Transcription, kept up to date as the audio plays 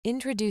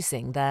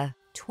Introducing the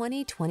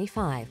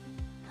 2025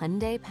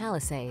 Hyundai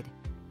Palisade.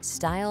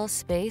 Style,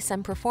 space,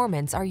 and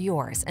performance are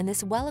yours in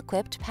this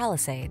well-equipped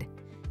Palisade.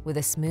 With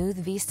a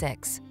smooth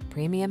V6,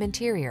 premium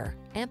interior,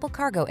 ample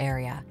cargo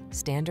area,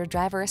 standard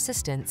driver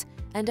assistance,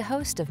 and a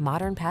host of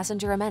modern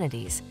passenger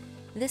amenities,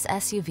 this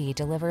SUV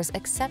delivers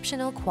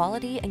exceptional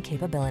quality and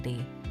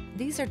capability.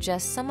 These are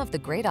just some of the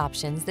great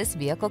options this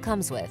vehicle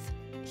comes with: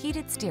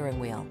 heated steering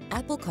wheel,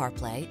 Apple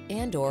CarPlay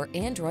and/or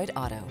Android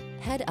Auto,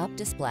 head-up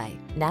display,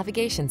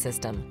 navigation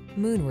system,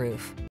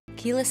 moonroof,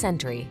 keyless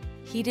entry,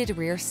 heated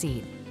rear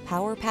seat,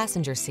 power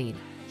passenger seat,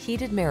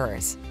 heated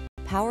mirrors,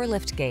 power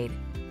liftgate.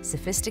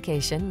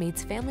 Sophistication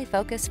meets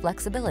family-focused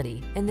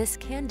flexibility in this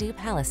can-do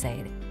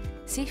Palisade.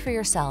 See for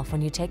yourself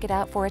when you take it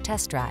out for a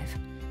test drive.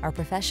 Our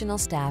professional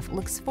staff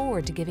looks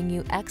forward to giving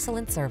you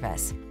excellent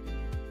service.